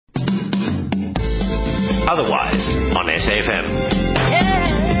Otherwise on SAFM.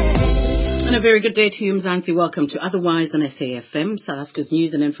 And a very good day to you, Mzansi. Welcome to Otherwise on SAFM, South Africa's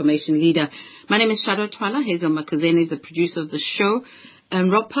news and information leader. My name is Shado Twala. Hazel Makazeni is the producer of the show.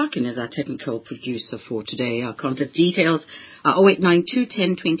 And Rob Parkin is our technical producer for today. Our contact details are 0892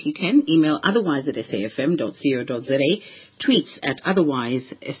 10 2010. Email otherwise@safm.co.za. Tweets at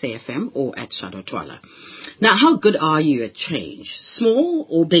otherwise SAFM or at Shado Twala. Now, how good are you at change? Small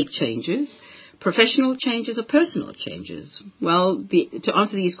or big changes? Professional changes or personal changes? Well, to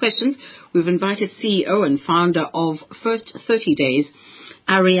answer these questions, we've invited CEO and founder of First 30 Days,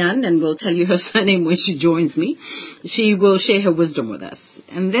 Ariane, and we'll tell you her surname when she joins me. She will share her wisdom with us.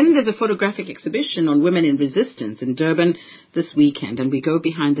 And then there's a photographic exhibition on women in resistance in Durban this weekend, and we go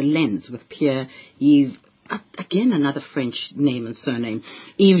behind the lens with Pierre-Yves. Again, another French name and surname.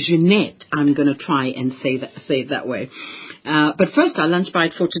 Yves Jeanette. I'm going to try and say it that way. But first, our lunch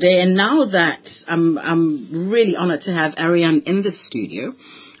bite for today. And now that I'm really honored to have Ariane in the studio,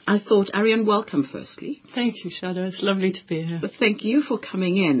 I thought, Ariane, welcome firstly. Thank you, Shado. It's lovely to be here. But thank you for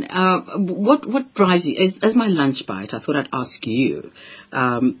coming in. What drives you? As my lunch bite, I thought I'd ask you,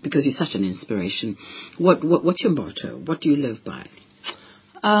 because you're such an inspiration. What's your motto? What do you live by?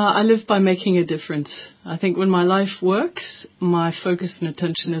 I live by making a difference. I think when my life works, my focus and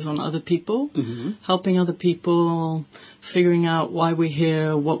attention is on other people, helping other people, figuring out why we're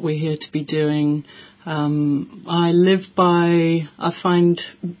here, what we're here to be doing. I live by, I find,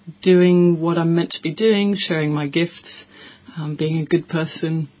 doing what I'm meant to be doing, sharing my gifts, being a good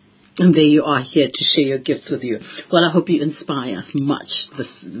person. And there you are, here to share your gifts with you. Well, I hope you inspire us much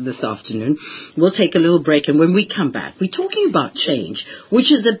this afternoon. We'll take a little break, and when we come back, we're talking about change,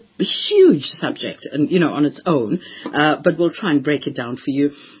 which is a huge subject, and on its own. But we'll try and break it down for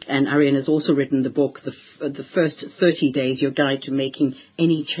you. And Ariane has also written the book, The First 30 Days, Your Guide to Making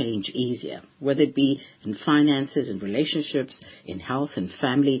Any Change Easier, whether it be in finances, in relationships, in health and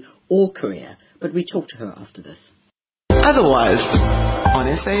family, or career. But we talk to her after this. Otherwise on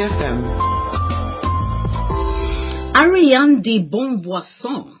SAFM. Ariane de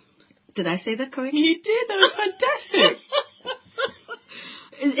Bonvoisin. Did I say that correctly? You did. That was fantastic.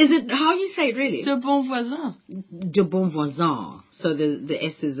 Is it how you say it really? De bon voisin. De Bonvoisin. So the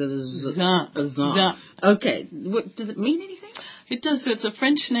S is a Z. Okay. What, does it mean anything? It does. It's a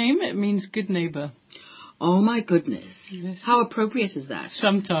French name. It means good neighbor. Oh, my goodness. Yes. How appropriate is that?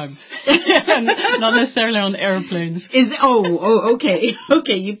 Sometimes. Not necessarily on airplanes. Okay.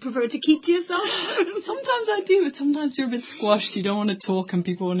 Okay, you prefer to keep to yourself? Sometimes I do, but sometimes you're a bit squashed. You don't want to talk and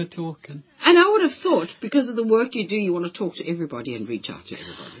people want to talk. And I would have thought, because of the work you do, you want to talk to everybody and reach out to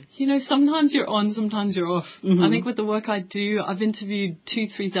everybody. Sometimes you're on, sometimes you're off. I think with the work I do, I've interviewed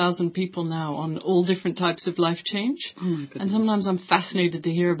 2,000-3,000 people now on all different types of life change. Oh my goodness. And sometimes I'm fascinated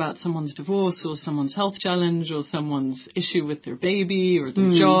to hear about someone's divorce or someone's health challenge or someone's issue with their baby or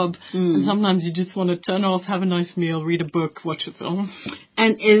their job. And sometimes you just want to turn off, have a nice meal, read a book, watch a film.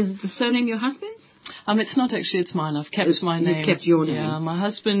 And is the surname your husband's? It's not actually, it's mine. I've kept my name. You've kept your name. Yeah, my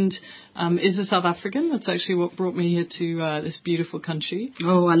husband is a South African. That's actually what brought me here to this beautiful country.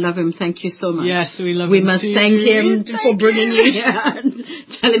 Oh, I love him. Thank you so much. Yes, we love him. We must thank him for bringing you here.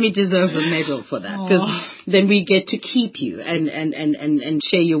 Tell him he deserves a medal for that, because then we get to keep you and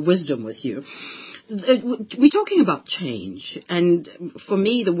share your wisdom with you. We're talking about change, and for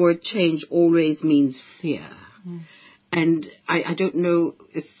me, the word change always means fear. And I don't know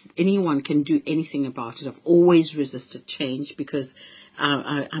if anyone can do anything about it. I've always resisted change because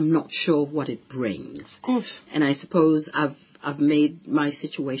I'm not sure what it brings. Of course. And I suppose I've made my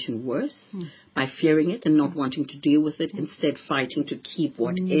situation worse by fearing it and not wanting to deal with it, instead fighting to keep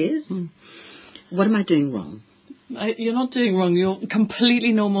what is. What am I doing wrong? You're not doing wrong. You're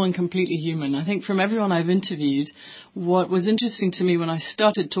completely normal and completely human. I think from everyone I've interviewed, what was interesting to me when I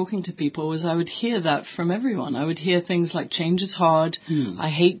started talking to people was I would hear that from everyone. I would hear things like change is hard. I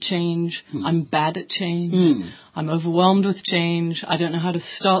hate change. I'm bad at change. I'm overwhelmed with change. I don't know how to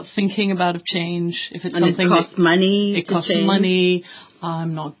start thinking about a change. If it's something it costs money. It costs money.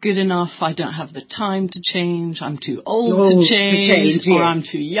 I'm not good enough. I don't have the time to change. I'm too old to change. Or I'm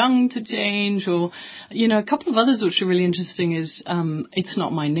too young to change. Or, a couple of others which are really interesting is it's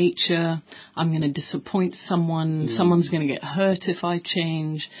not my nature. I'm going to disappoint someone. Someone's going to get hurt if I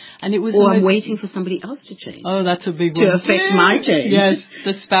change. And it was. Or I'm waiting for somebody else to change. Oh, that's a big one. To affect my change. Yes,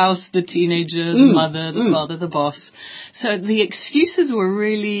 the spouse, the teenager, the mother, the father, the boss. So the excuses were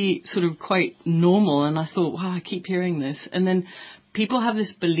really sort of quite normal. And I thought, wow, I keep hearing this. And then people have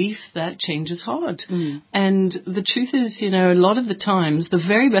this belief that change is hard. And the truth is, a lot of the times, the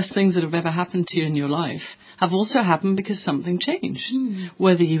very best things that have ever happened to you in your life have also happened because something changed.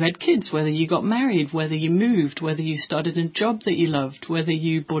 Whether you had kids, whether you got married, whether you moved, whether you started a job that you loved, whether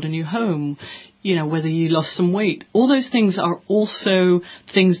you bought a new home, whether you lost some weight. All those things are also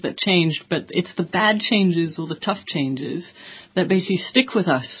things that changed, but it's the bad changes or the tough changes that basically stick with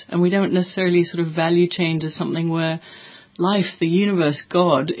us, and we don't necessarily sort of value change as something where life, the universe,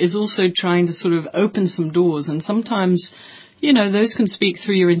 God, is also trying to sort of open some doors, and sometimes, those can speak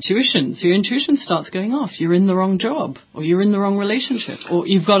through your intuition. So your intuition starts going off. You're in the wrong job, or you're in the wrong relationship, or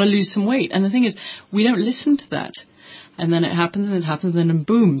you've got to lose some weight. And the thing is, we don't listen to that. And then it happens, and then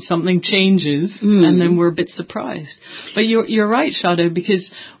boom, something changes, and then we're a bit surprised. But you're right, Shado,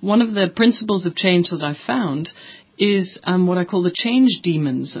 because one of the principles of change that I've found is what I call the change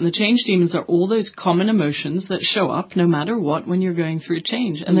demons. And the change demons are all those common emotions that show up no matter what when you're going through a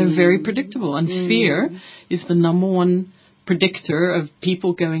change. And they're very predictable. And fear is the number one predictor of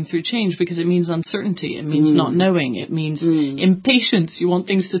people going through change, because it means uncertainty. It means not knowing. It means impatience. You want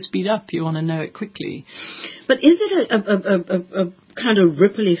things to speed up. You want to know it quickly. But is it a kind of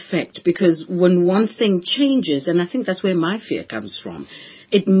ripple effect? Because when one thing changes, and I think that's where my fear comes from,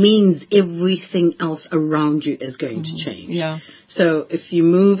 it means everything else around you is going to change. Yeah. So if you're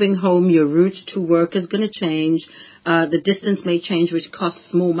moving home, your route to work is going to change. The distance may change, which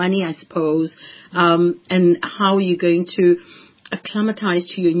costs more money, I suppose. And how are you going to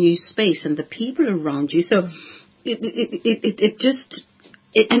acclimatize to your new space and the people around you? So it just...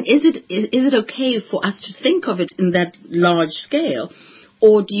 And is it okay for us to think of it in that large scale?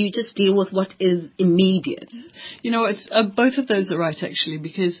 Or do you just deal with what is immediate? It's both of those are right, actually,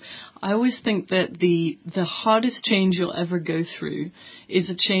 because I always think that the hardest change you'll ever go through is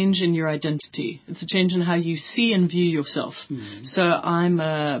a change in your identity. It's a change in how you see and view yourself. So I'm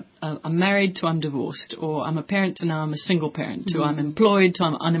married to I'm divorced, or I'm a parent to now I'm a single parent, to I'm employed to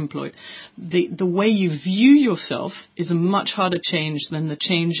I'm unemployed. The way you view yourself is a much harder change than the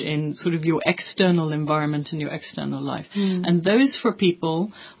change in sort of your external environment and your external life. And those, for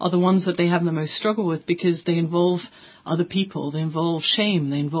people, are the ones that they have the most struggle with, because they involve other people, they involve shame,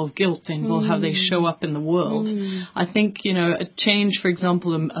 they involve guilt, they involve how they show up in the world. I think, a change, for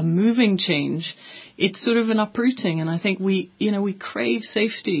example, a moving change, it's sort of an uprooting, and I think we crave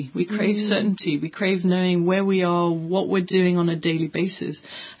safety, we crave certainty, we crave knowing where we are, what we're doing on a daily basis,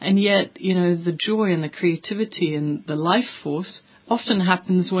 and yet, the joy and the creativity and the life force often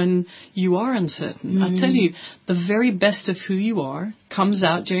happens when you are uncertain. I tell you, the very best of who you are comes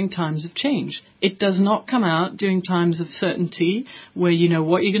out during times of change. It does not come out during times of certainty where you know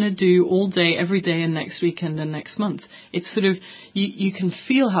what you're going to do all day, every day, and next weekend and next month. It's sort of, you can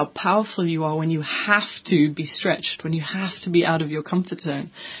feel how powerful you are when you have to be stretched, when you have to be out of your comfort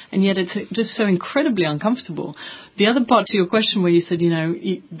zone. And yet it's just so incredibly uncomfortable. The other part to your question where you said,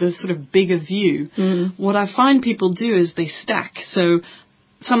 the sort of bigger view, what I find people do is they stack. So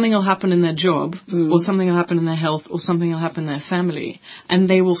something will happen in their job, or something will happen in their health, or something will happen in their family, and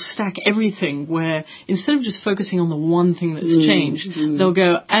they will stack everything, where instead of just focusing on the one thing that's changed, they'll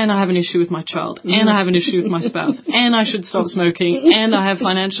go, and I have an issue with my child, and I have an issue with my spouse, and I should stop smoking, and I have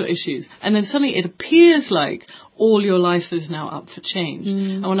financial issues. And then suddenly it appears like all your life is now up for change.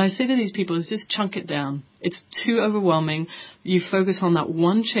 And when I say to these people, is just chunk it down. It's too overwhelming. You focus on that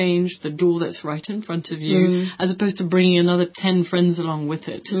one change, the door that's right in front of you, as opposed to bringing another 10 friends along with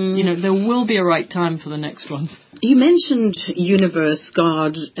it. There will be a right time for the next ones. You mentioned universe,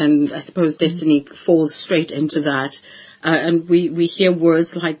 God, and I suppose destiny falls straight into that. And we hear words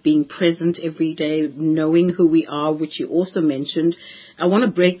like being present every day, knowing who we are, which you also mentioned. I want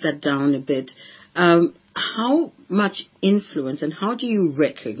to break that down a bit. How much influence and how do you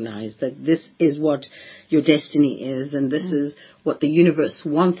recognize that this is what your destiny is and this is what the universe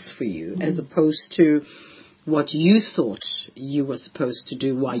wants for you, as opposed to what you thought you were supposed to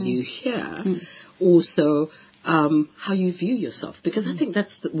do while you're here? Also, how you view yourself, because I think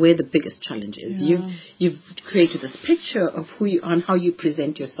that's where the biggest challenge is. You've created this picture of who you are and how you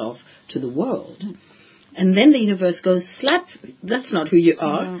present yourself to the world. And then the universe goes, slap, that's not who you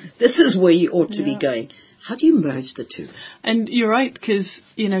are. Yeah. This is where you ought to be going. How do you merge the two? And you're right, because,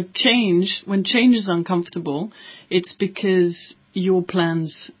 change, when change is uncomfortable, it's because your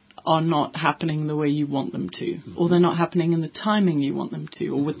plans are not happening the way you want them to, or they're not happening in the timing you want them to,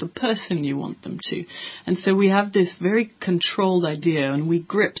 or with the person you want them to. And so we have this very controlled idea, and we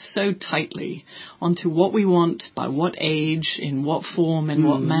grip so tightly onto what we want, by what age, in what form, in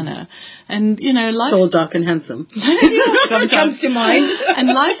what manner. And, life... Tall, dark and handsome. Comes to mind. And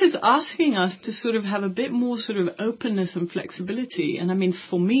life is asking us to sort of have a bit more sort of openness and flexibility. And I mean,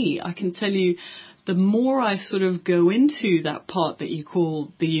 for me, I can tell you, the more I sort of go into that part that you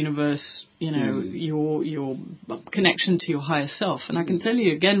call the universe, your connection to your higher self. And I can tell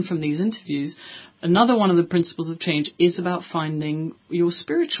you again from these interviews, another one of the principles of change is about finding your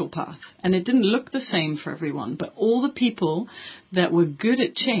spiritual path. And it didn't look the same for everyone, but all the people that were good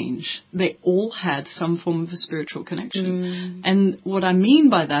at change, they all had some form of a spiritual connection. And what I mean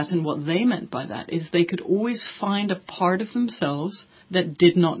by that and what they meant by that is they could always find a part of themselves that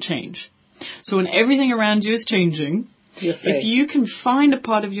did not change. So when everything around you is changing, if you can find a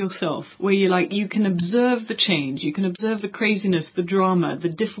part of yourself where you can observe the change, you can observe the craziness, the drama, the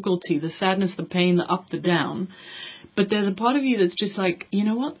difficulty, the sadness, the pain, the up, the down, but there's a part of you that's just like, you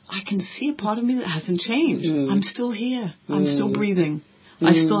know what? I can see a part of me that hasn't changed. I'm still here. I'm still breathing.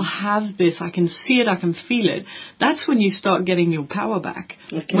 I still have this. I can see it. I can feel it. That's when you start getting your power back.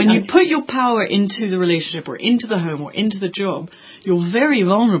 When you put your power into the relationship or into the home or into the job, you're very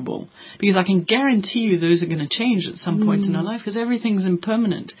vulnerable, because I can guarantee you those are going to change at some point in our life, because everything's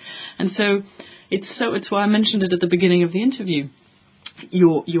impermanent. And so it's why I mentioned it at the beginning of the interview.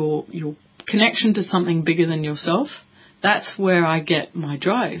 Your connection to something bigger than yourself, that's where I get my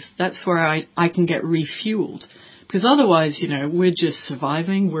drive. That's where I can get refueled. Because otherwise, we're just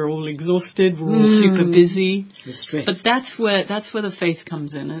surviving. We're all exhausted. We're all super busy. We're stressed. But that's where the faith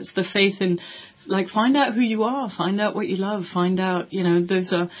comes in. It's the faith in, find out who you are. Find out what you love. Find out,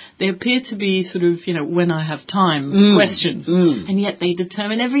 they appear to be sort of, when I have time, questions. And yet they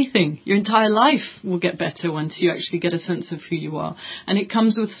determine everything. Your entire life will get better once you actually get a sense of who you are. And it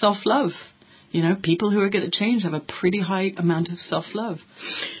comes with self-love. People who are good at change have a pretty high amount of self-love.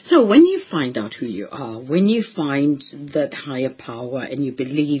 So when you find out who you are, when you find that higher power and you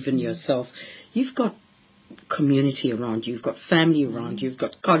believe in yourself, you've got community around you, you've got family around you, you've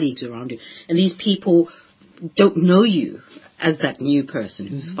got colleagues around you, and these people don't know you as that new person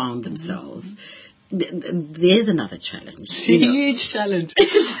who's found themselves. There's another challenge. Huge challenge.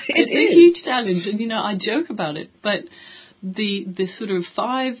 It's a huge challenge. And, I joke about it, but the sort of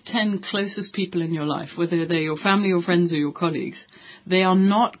 5-10 closest people in your life, whether they're your family or friends or your colleagues, they are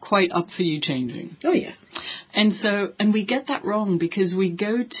not quite up for you changing. Oh, yeah. And we get that wrong, because we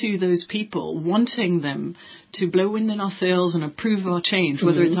go to those people wanting them to blow wind in our sails and approve our change,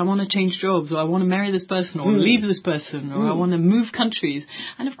 whether it's I want to change jobs, or I want to marry this person, or leave this person, or I want to move countries.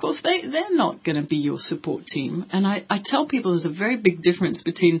 And of course, they're not going to be your support team. And I tell people there's a very big difference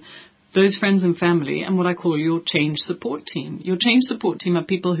between those friends and family and what I call your change support team. Your change support team are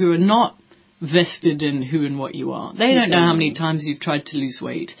people who are not vested in who and what you are. They don't know how many times you've tried to lose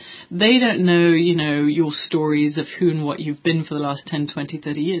weight. They don't know, your stories of who and what you've been for the last 10, 20,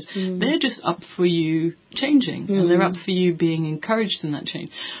 30 years. They're just up for you changing, and they're up for you being encouraged in that change.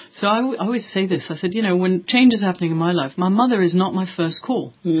 So I always say this. I said, when change is happening in my life, my mother is not my first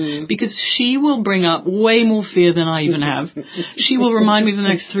call, because she will bring up way more fear than I even have. She will remind me for the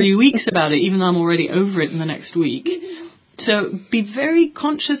next 3 weeks about it, even though I'm already over it in the next week. So be very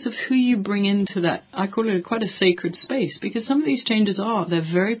conscious of who you bring into that. I call it quite a sacred space, because some of these changes they're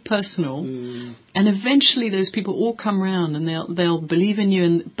very personal, and eventually those people all come around and they'll believe in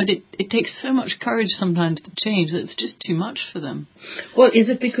you. But it takes so much courage sometimes to change that it's just too much for them. Well, is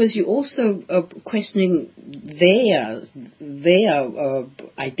it because you're also questioning their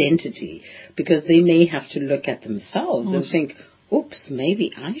identity, because they may have to look at themselves and think, oops,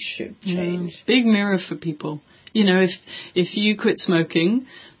 maybe I should change. Big mirror for people. If you quit smoking,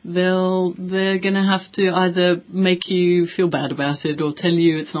 they're going to have to either make you feel bad about it or tell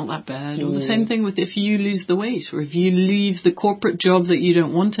you it's not that bad. Or the same thing with if you lose the weight, or if you leave the corporate job that you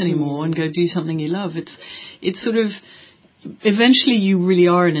don't want anymore and go do something you love. It's sort of, eventually you really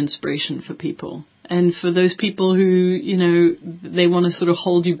are an inspiration for people. And for those people who, they want to sort of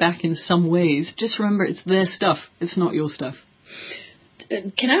hold you back in some ways, just remember it's their stuff. It's not your stuff.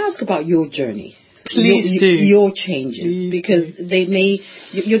 Can I ask about your journey? Please do. Your changes, because they may,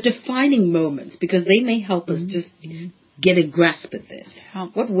 your defining moments, because they may help us just get a grasp at this.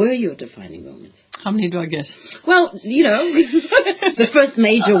 What were your defining moments? How many do I get? Well, the first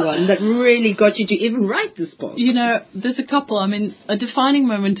major one that really got you to even write this book. There's a couple. I mean, a defining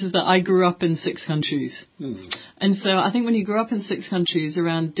moment is that I grew up in 6 countries. And so I think when you grow up in 6 countries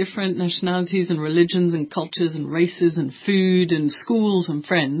around different nationalities and religions and cultures and races and food and schools and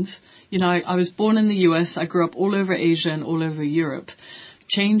friends, I was born in the US. I grew up all over Asia and all over Europe.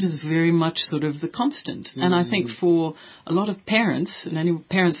 change is very much sort of the constant. And I think for a lot of parents, and any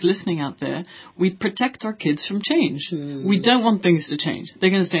parents listening out there, we protect our kids from change. We don't want things to change. They're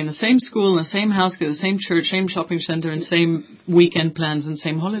going to stay in the same school, in the same house, go to the same church, same shopping center, and same weekend plans and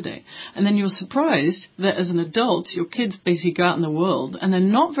same holiday. And then you're surprised that as an adult, your kids basically go out in the world and they're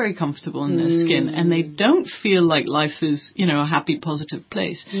not very comfortable in their skin, and they don't feel like life is, a happy, positive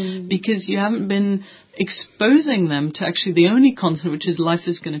place because you haven't been exposing them to actually the only constant, which is life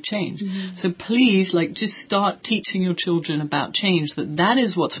is going to change. So please, just start teaching your children about change, that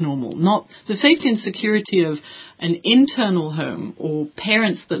is what's normal, not the safety and security of an internal home or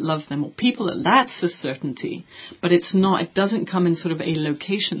parents that love them or people that's the certainty, but it doesn't come in sort of a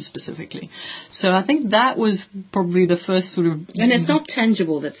location specifically. So I think that was probably the first sort of... And it's not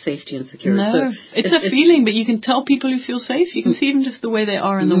tangible, that safety and security. No, so it's a feeling, but you can tell people who feel safe. You can see them just the way they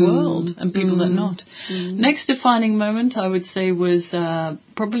are in the world and people that not. Next defining moment, I would say, was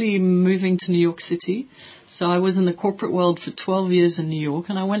probably moving to New York City. So I was in the corporate world for 12 years in New York,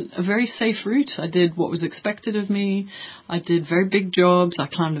 and I went a very safe route. I did what was expected of me. I did very big jobs. I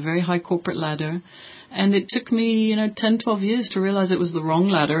climbed a very high corporate ladder. And it took me, 10, 12 years to realize it was the wrong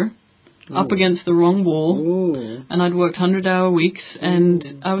ladder, up against the wrong wall. And I'd worked 100-hour weeks, and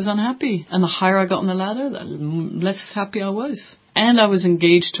I was unhappy. And the higher I got on the ladder, the less happy I was. And I was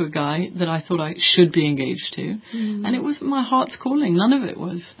engaged to a guy that I thought I should be engaged to. And it wasn't my heart's calling. None of it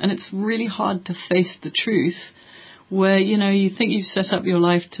was. And it's really hard to face the truth where, you think you've set up your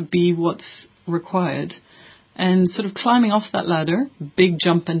life to be what's required. And sort of climbing off that ladder, big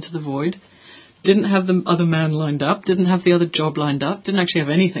jump into the void, didn't have the other man lined up, didn't have the other job lined up, didn't actually have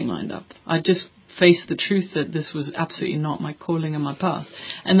anything lined up. I just faced the truth that this was absolutely not my calling and my path.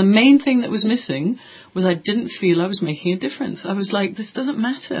 And the main thing that was missing was I didn't feel I was making a difference. I was like, this doesn't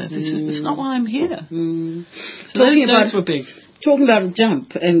matter. This is not why I'm here. So those were big. Talking about a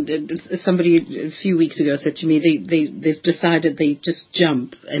jump, and somebody a few weeks ago said to me they've decided they just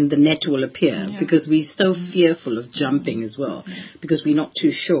jump and the net will appear because we're so fearful of jumping as well because we're not too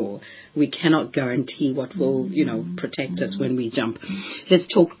sure. We cannot guarantee what will, protect us when we jump. Let's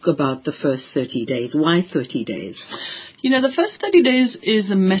talk about the first 30 days. Why 30 days? The first 30 days is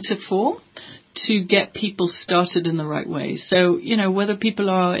a metaphor to get people started in the right way. So, whether people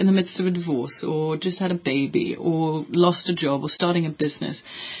are in the midst of a divorce or just had a baby or lost a job or starting a business,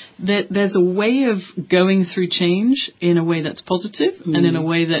 there's a way of going through change in a way that's positive and in a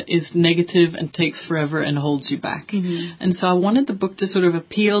way that is negative and takes forever and holds you back. And so I wanted the book to sort of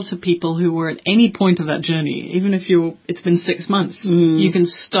appeal to people who were at any point of that journey, even if it's been 6 months, you can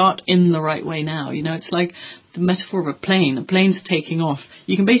start in the right way now. It's like the metaphor of a plane. A plane's taking off.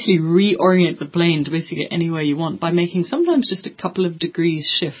 You can basically reorient the plane to basically get anywhere you want by making sometimes just a couple of degrees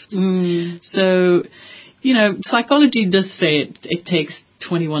shifts. So, psychology does say it takes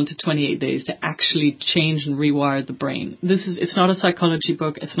 21 to 28 days to actually change and rewire the brain. It's not a psychology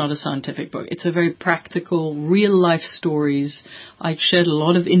book. It's not a scientific book. It's a very practical, real life stories. I've shared a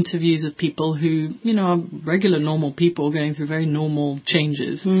lot of interviews of people who, are regular normal people going through very normal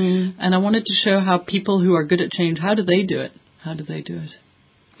changes. And I wanted to show how people who are good at change, how do they do it?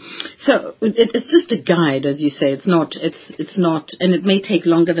 So it's just a guide, as you say. It's not, and it may take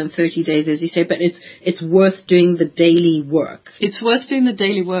longer than 30 days, as you say, but it's worth doing the daily work. It's worth doing the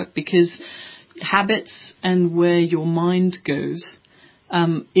daily work because habits and where your mind goes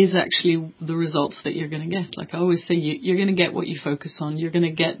is actually the results that you're going to get. Like I always say, you're going to get what you focus on. You're going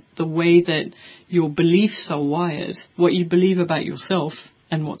to get the way that your beliefs are wired, what you believe about yourself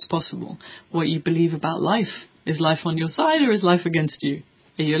and what's possible, what you believe about life. Is life on your side or is life against you?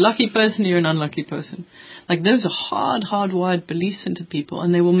 Are you a lucky person or you're an unlucky person? Like those are hardwired beliefs into people,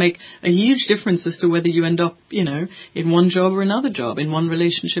 and they will make a huge difference as to whether you end up, in one job or another job, in one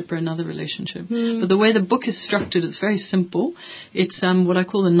relationship or another relationship. But the way the book is structured, it's very simple. It's what I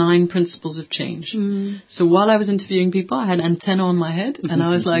call the 9 principles of change. So while I was interviewing people, I had antenna on my head, and I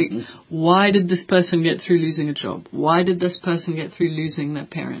was like, why did this person get through losing a job? Why did this person get through losing their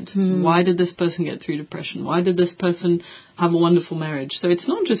parent? Why did this person get through depression? Why did this person have a wonderful marriage? So it's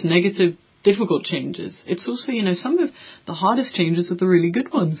not just negative, difficult changes. It's also, some of the hardest changes are the really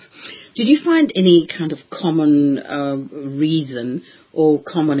good ones. Did you find any kind of common reason or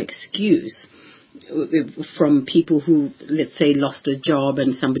common excuse from people who, let's say, lost a job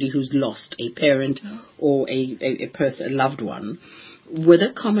and somebody who's lost a parent or a person, a loved one? Were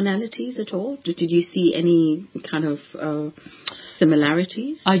there commonalities at all? Did you see any kind of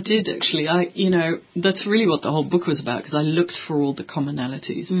similarities? I did, actually. That's really what the whole book was about, because I looked for all the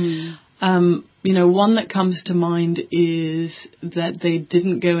commonalities. One that comes to mind is that they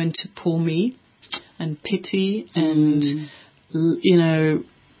didn't go into poor me and pity and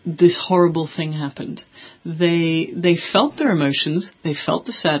this horrible thing happened. They felt their emotions, they felt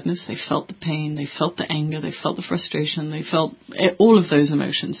the sadness, they felt the pain, they felt the anger, they felt the frustration, they felt all of those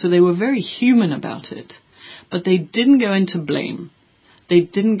emotions. So they were very human about it. But they didn't go into blame. They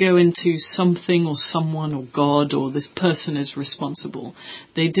didn't go into something or someone or God or this person is responsible.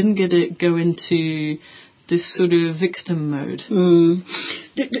 They didn't go into this sort of victim mode.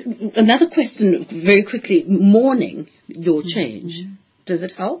 Another question, very quickly. Mourning your change. Does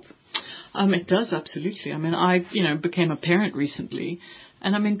it help? It does, absolutely. I mean, I became a parent recently.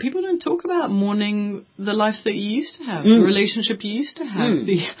 And I mean, people don't talk about mourning the life that you used to have, the relationship you used to have,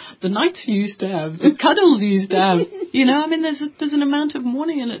 the nights you used to have, the cuddles you used to have. I mean, there's an amount of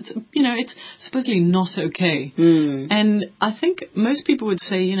mourning, and it's supposedly not okay. And I think most people would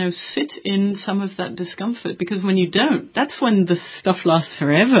say, sit in some of that discomfort, because when you don't, that's when the stuff lasts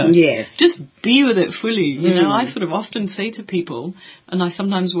forever. Yes. Just be with it fully. I sort of often say to people, and I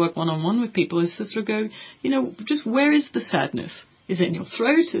sometimes work one-on-one with people, is to sort of go, just where is the sadness? Is it in your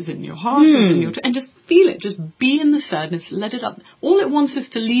throat? Is it in your heart? Is it in your and just feel it. Just be in the sadness. Let it up. All it wants is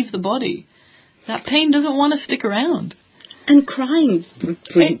to leave the body. That pain doesn't want to stick around. And crying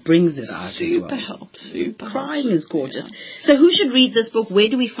brings it out. Super helps. Crying is gorgeous. So who should read this book? Where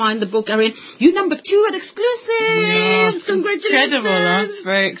do we find the book? Ariane, you number 2 at Exclusive. Yes, Congratulations. incredible. That's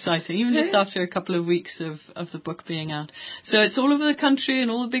very exciting. Even just after a couple of weeks of the book being out. So it's all over the country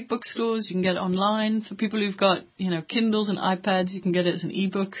and all the big bookstores. You can get it online. For people who've got, Kindles and iPads, you can get it as an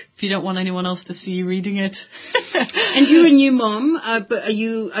ebook if you don't want anyone else to see you reading it. And you're a new mom, but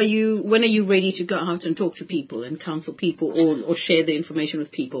when are you ready to go out and talk to people and counsel people or share the information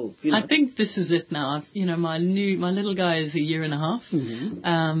with people? I think this is it now. My little guy is a year and a half,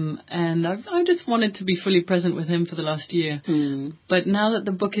 and I just wanted to be fully present with him for the last year. But now that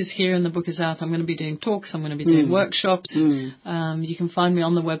the book is here and the book is out, I'm going to be doing talks, I'm going to be doing workshops. You can find me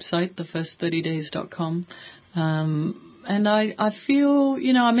on the website, thefirst30days.com. And I feel,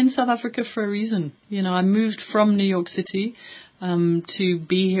 I'm in South Africa for a reason. I moved from New York City to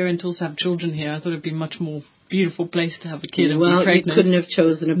be here and to also have children here. I thought it'd be much more beautiful place to have a kid and be pregnant. You couldn't have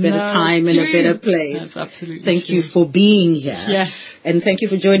chosen a better time and a better place. That's absolutely Thank true. you for being here. Yes. And thank you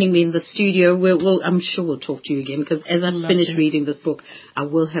for joining me in the studio. I'm sure we'll talk to you again, because as I finish reading this book, I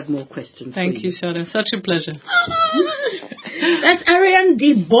will have more questions for you. Thank you, Shado. Such a pleasure. That's Ariane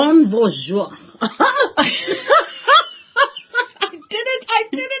de Bonvojoie.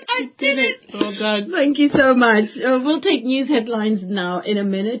 I did it. Well done. Thank you so much. We'll take news headlines now in a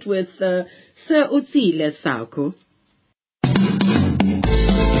minute with Sir Utsile Sauko.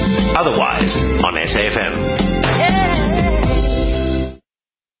 Otherwise on SAFM.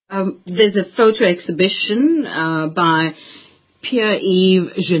 There's a photo exhibition by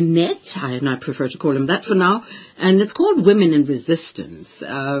Pierre-Yves Jeannette, and I prefer to call him that for now, and it's called Women in Resistance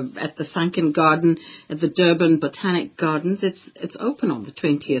at the Sunken Garden at the Durban Botanic Gardens. It's open on the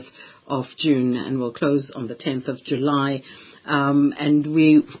 20th of June and will close on the 10th of July. And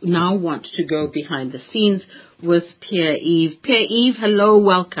we now want to go behind the scenes with Pierre-Yves. Pierre-Yves, hello,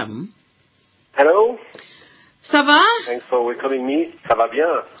 welcome. Hello. Ça va? Thanks for welcoming me. Ça va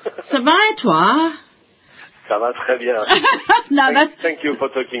bien. Ça va et toi? Ça va très bien. Thank you for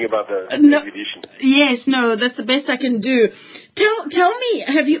talking about the exhibition. Yes, no, that's the best I can do. Tell me,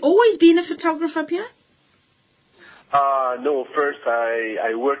 have you always been a photographer, Pierre? No, first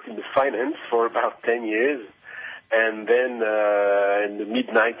I worked in the finance for about 10 years. And then in the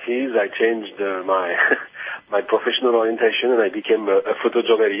mid-90s, I changed my professional orientation, and I became a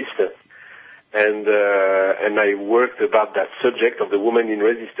photojournalist. And I worked about that subject of the woman in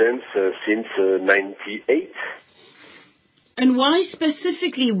resistance since 98. And why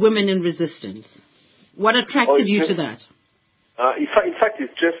specifically women in resistance? What attracted you to that? In fact,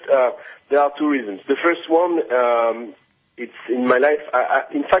 it's just there are two reasons. The first one, it's in my life.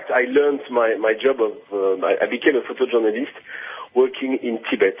 In fact, I learned my job of. I became a photojournalist working in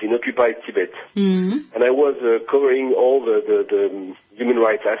Tibet, in occupied Tibet, and I was covering all the human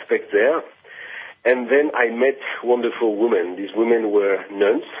rights aspects there. And then I met wonderful women. These women were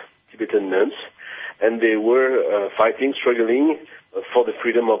nuns, Tibetan nuns, and they were fighting, struggling for the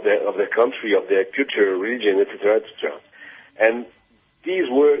freedom of their country, of their culture, religion, etc., etc. And these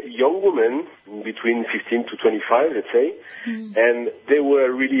were young women between 15 to 25, let's say, and they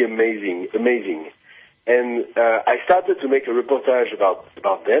were really amazing. And I started to make a reportage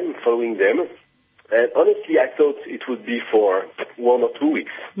about them, following them. And honestly, I thought it would be for 1 or 2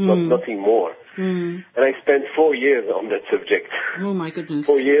 weeks, nothing more. And I spent 4 years on that subject. Oh, my goodness.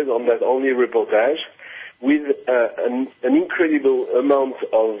 4 years on that only reportage with an incredible amount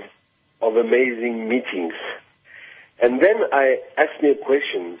of amazing meetings. And then I asked me a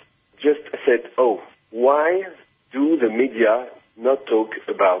question. Just said, why do the media not talk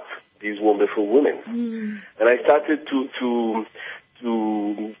about these wonderful women? And I started to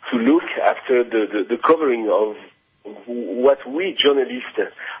look after the covering of what we journalists,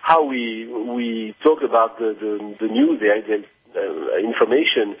 how we talk about the news, the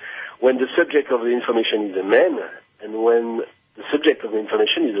information, when the subject of the information is a man and when the subject of the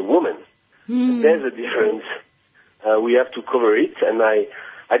information is a woman. There's a difference. We have to cover it, and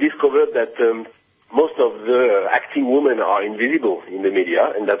I discovered that most of the acting women are invisible in the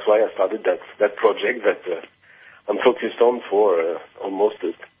media, and that's why I started that project that I'm focused on for almost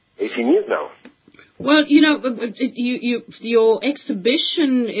 18 years now. Well, your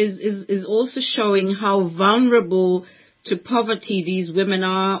exhibition is also showing how vulnerable to poverty these women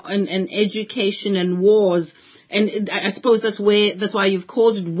are, and education and wars. And I suppose that's why you've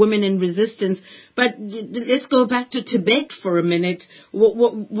called it Women in Resistance. But let's go back to Tibet for a minute.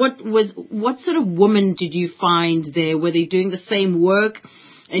 What sort of women did you find there? Were they doing the same work?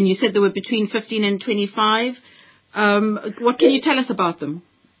 And you said they were between 15 and 25. What can you tell us about them?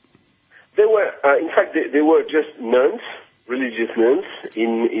 They were, in fact, they were just nuns, religious nuns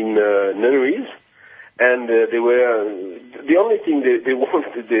in nunneries. And they were the only thing they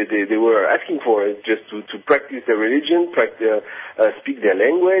wanted. They were asking for is just to practice their religion, speak their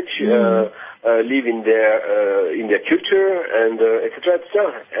language, live in their culture, and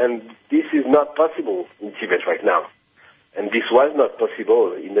etc. And this is not possible in Tibet right now. And this was not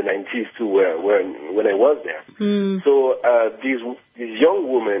possible in the 90s too, when I was there. So these young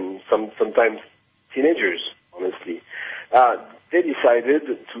women, sometimes teenagers, honestly, they decided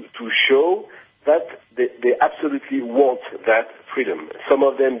to show that they absolutely want that freedom. Some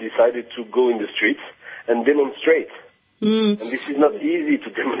of them decided to go in the streets and demonstrate. And this is not easy to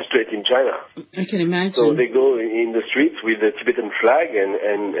demonstrate in China. I can imagine. So they go in the streets with the Tibetan flag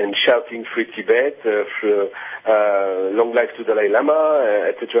and shouting Free Tibet, long life to Dalai Lama,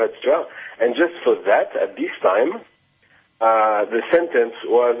 etc., etc. And just for that, at this time, the sentence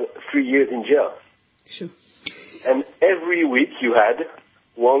was 3 years in jail. Sure. And every week you had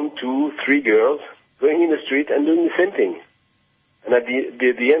 1, 2, 3 girls going in the street and doing the same thing. And at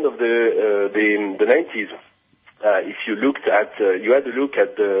the end of the 90s, if you looked at, you had a look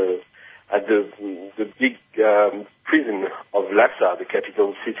at the big prison of Lhasa, the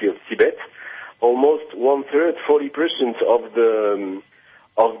capital city of Tibet. Almost 1/3, 40% of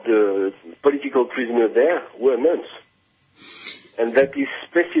the political prisoners there were nuns. And that is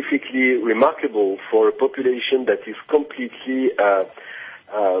specifically remarkable for a population that is completely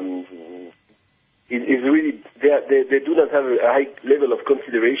is really they do not have a high level of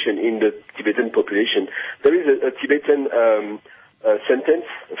consideration in the Tibetan population. There is a Tibetan sentence,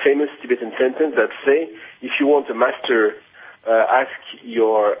 a famous Tibetan sentence that say, if you want a master, ask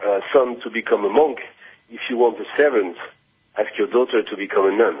your son to become a monk. If you want a servant, ask your daughter to become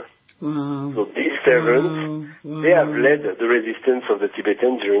a nun. Wow. So these servants, they have led the resistance of the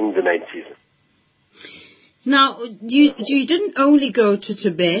Tibetans during the 90s. Now, you didn't only go to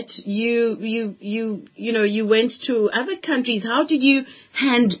Tibet. You went to other countries. How did you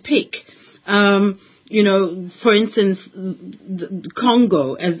handpick? For instance, the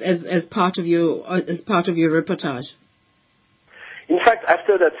Congo as part of your reportage. In fact,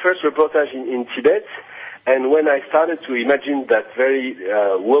 after that first reportage in Tibet, and when I started to imagine that very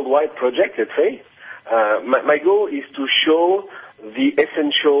worldwide project, let's say, my goal is to show the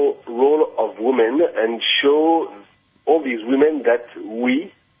essential role of women and show all these women that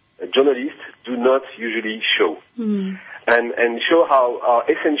we, journalists, do not usually show. And show how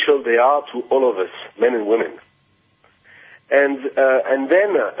essential they are to all of us, men and women. And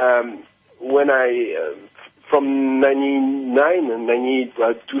then when I, from 99 and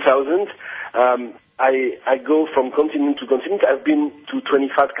 2000, I go from continent to continent. I've been to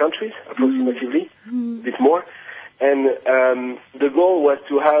 25 countries, approximately, a bit more. And the goal was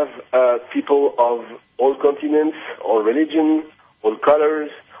to have people of all continents, all religion, all colors,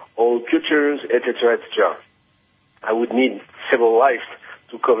 all cultures, etc., etc. I would need several lives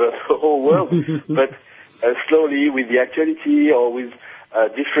to cover the whole world, but slowly with the actuality or with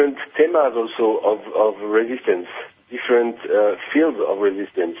different themes also of resistance, different fields of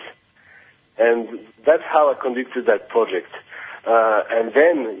resistance. And that's how I conducted that project. And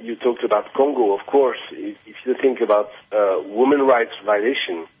then you talked about Congo, of course. If you think about women's rights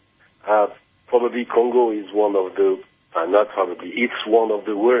violation, probably Congo is one of the, not probably, it's one of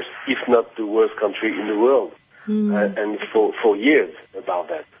the worst, if not the worst country in the world. And for years about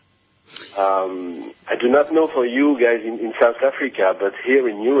that. I do not know for you guys in South Africa, but here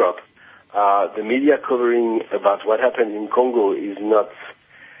in Europe, the media covering about what happened in Congo is not,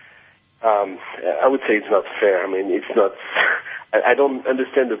 I would say it's not fair. I mean, it's not, I don't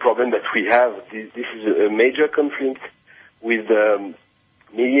understand the problem that we have. This is a major conflict with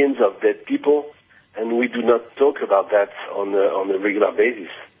millions of dead people, and we do not talk about that on a regular basis.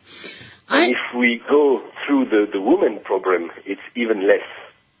 And if we go through the women problem, it's even less.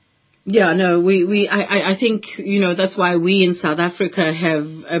 Yeah, no, I think, that's why we in South Africa have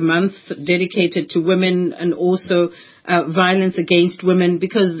a month dedicated to women and also violence against women,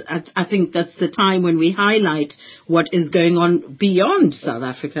 because I think that's the time when we highlight what is going on beyond South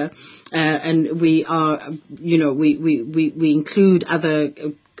Africa. And we are, we include other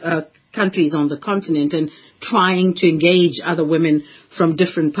countries on the continent and trying to engage other women from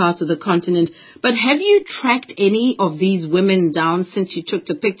different parts of the continent. But have you tracked any of these women down since you took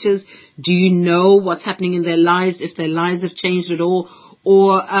the pictures? Do you know what's happening in their lives, if their lives have changed at all,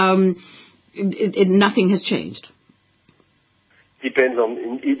 or nothing has changed? It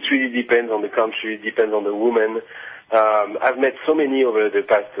really depends on the country, it depends on the woman. I've met so many over the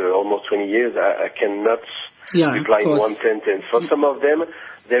past almost 20 years, I cannot reply in one sentence. For some of them,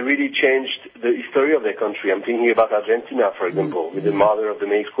 they really changed the history of their country. I'm thinking about Argentina, for example, with the Mother of the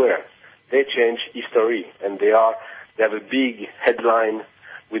May Square. They changed history, and they have a big headline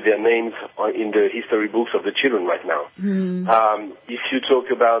with their names in the history books of the children right now. If you talk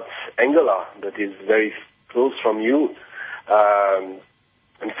about Angola, that is very close from you,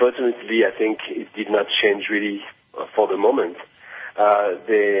 unfortunately, I think it did not change really for the moment.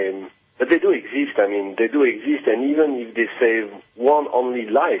 But they do exist. I mean, they do exist, and even if they save one only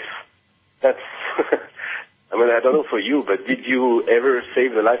life, that's... I mean, I don't know for you, but did you ever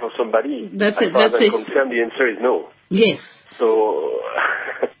save the life of somebody? As far as I'm concerned, the answer is no. Yes. So,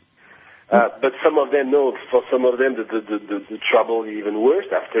 but some of them, no. For some of them, the trouble is even worse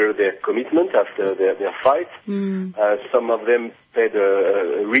after their commitment, after their fight. Some of them paid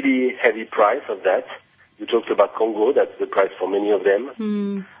a really heavy price of that. You talked about Congo, that's the price for many of them.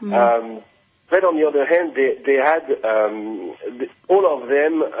 But on the other hand, they had, all of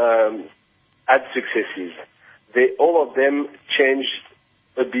them had successes. All of them changed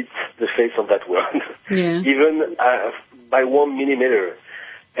a bit the face of that world, even by 1 millimeter.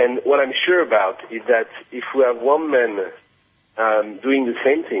 And what I'm sure about is that if we have one man doing the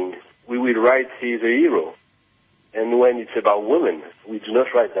same thing, we will write he's a hero. And when it's about women, we do not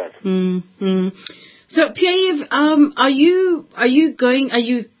write that. So, Pierre-Yves, are you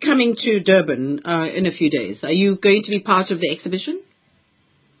coming to Durban in a few days? Are you going to be part of the exhibition?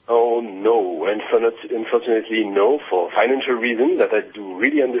 Oh, no. Unfortunately, no, for financial reasons that I do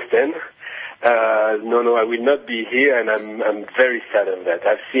really understand. No, I will not be here, and I'm very sad of that.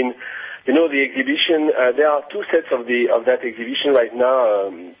 I've seen, the exhibition. There are two sets of that exhibition right now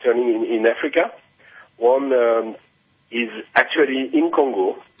turning in Africa. One is actually in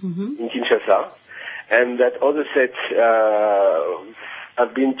Congo, in Kinshasa. And that other set,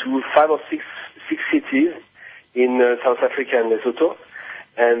 I've been to 5 or 6 cities in South Africa and Lesotho,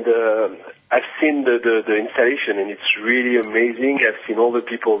 and I've seen the installation, and it's really amazing. I've seen all the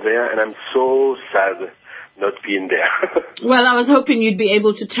people there, and I'm so sad not being there. Well, I was hoping you'd be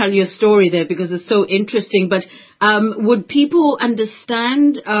able to tell your story there because it's so interesting. But would people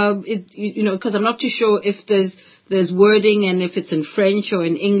understand? Because I'm not too sure if there's wording and if it's in French or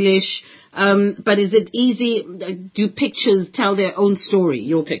in English. But is it easy? Do pictures tell their own story,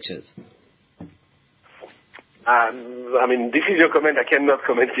 your pictures? I mean, this is your comment. I cannot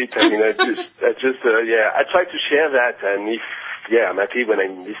comment it. I mean, I try to share that. And I'm happy when I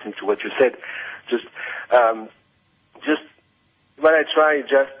listen to what you said. Just what I try,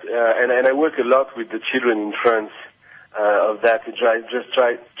 and I work a lot with the children in France, of that. Try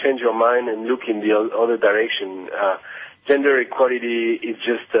to change your mind and look in the other direction. Gender equality is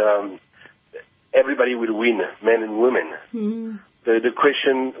just, everybody will win, men and women. The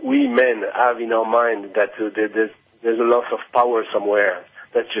question we men have in our mind that there's a loss of power somewhere,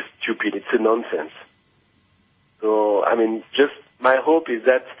 that's just stupid. It's a nonsense. So, I mean, just my hope is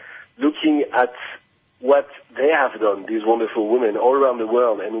that looking at what they have done, these wonderful women all around the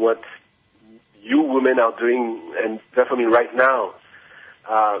world, and what you women are doing and performing right now,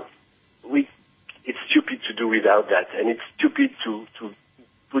 it's stupid to do without that, and it's stupid to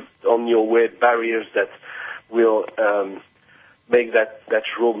put on your way barriers that will make that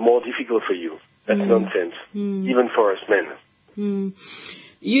road more difficult for you. That's nonsense, even for us men.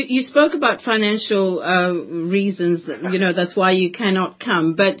 You spoke about financial reasons. That's why you cannot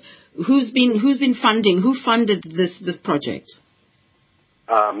come. But who's been funding? Who funded this project?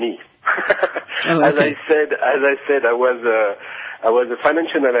 Me. Oh, okay. As I said, I was I was a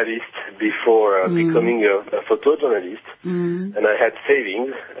financial analyst before becoming a photojournalist, and I had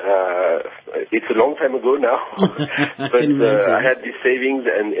savings. It's a long time ago now, but I had these savings,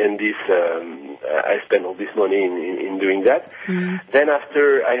 and this I spent all this money in doing that. Then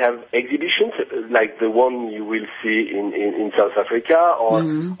after, I have exhibitions like the one you will see in South Africa,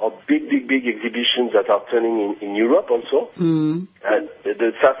 or big exhibitions that are turning in Europe also.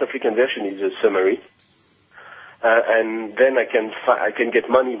 The South African version is a summary. And then I can get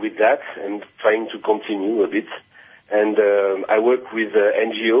money with that and trying to continue a bit. And I work with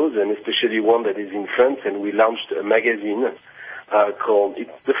NGOs, and especially one that is in France, and we launched a magazine called,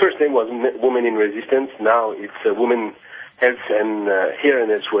 the first name was Women in Resistance, now it's Women Health and Here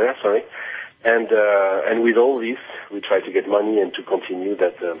and Elsewhere, sorry. And with all this, we try to get money and to continue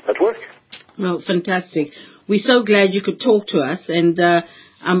that work. Well, fantastic. We're so glad you could talk to us, and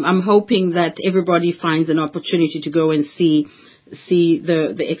I'm hoping that everybody finds an opportunity to go and see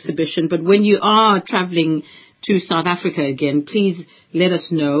the exhibition. But when you are traveling to South Africa again, please let us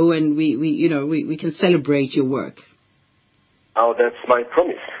know, and we can celebrate your work. Oh, that's my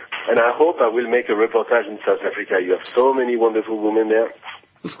promise. And I hope I will make a reportage in South Africa. You have so many wonderful women there.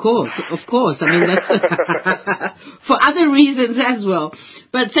 Of course. I mean, that's for other reasons as well.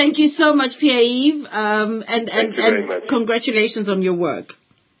 But thank you so much, Pierre-Yves, and congratulations on your work.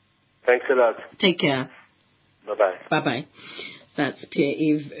 Thanks a lot. Take care. Bye-bye. Bye-bye. That's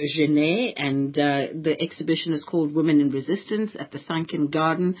Pierre-Yves Genet, and the exhibition is called Women in Resistance at the Sunken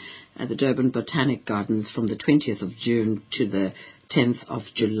Garden at the Durban Botanic Gardens from the 20th of June to the 10th of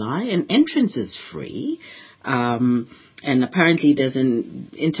July. And entrance is free. And apparently there's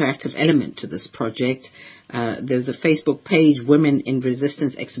an interactive element to this project. There's a Facebook page, Women in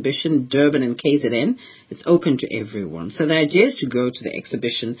Resistance Exhibition, Durban and KZN. It's open to everyone. So the idea is to go to the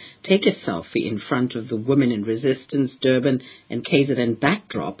exhibition, take a selfie in front of the Women in Resistance, Durban and KZN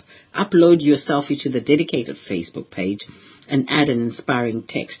backdrop, upload your selfie to the dedicated Facebook page, and add an inspiring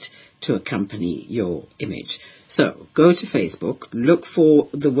text to accompany your image. So go to Facebook, look for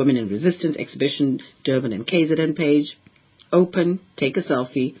the Women in Resistance Exhibition, Durban and KZN page, open, take a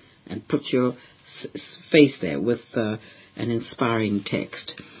selfie, and put your face there with an inspiring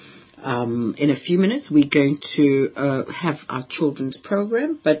text. In a few minutes, we're going to have our children's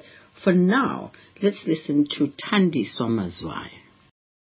program, but for now, let's listen to Thandi Somazwai.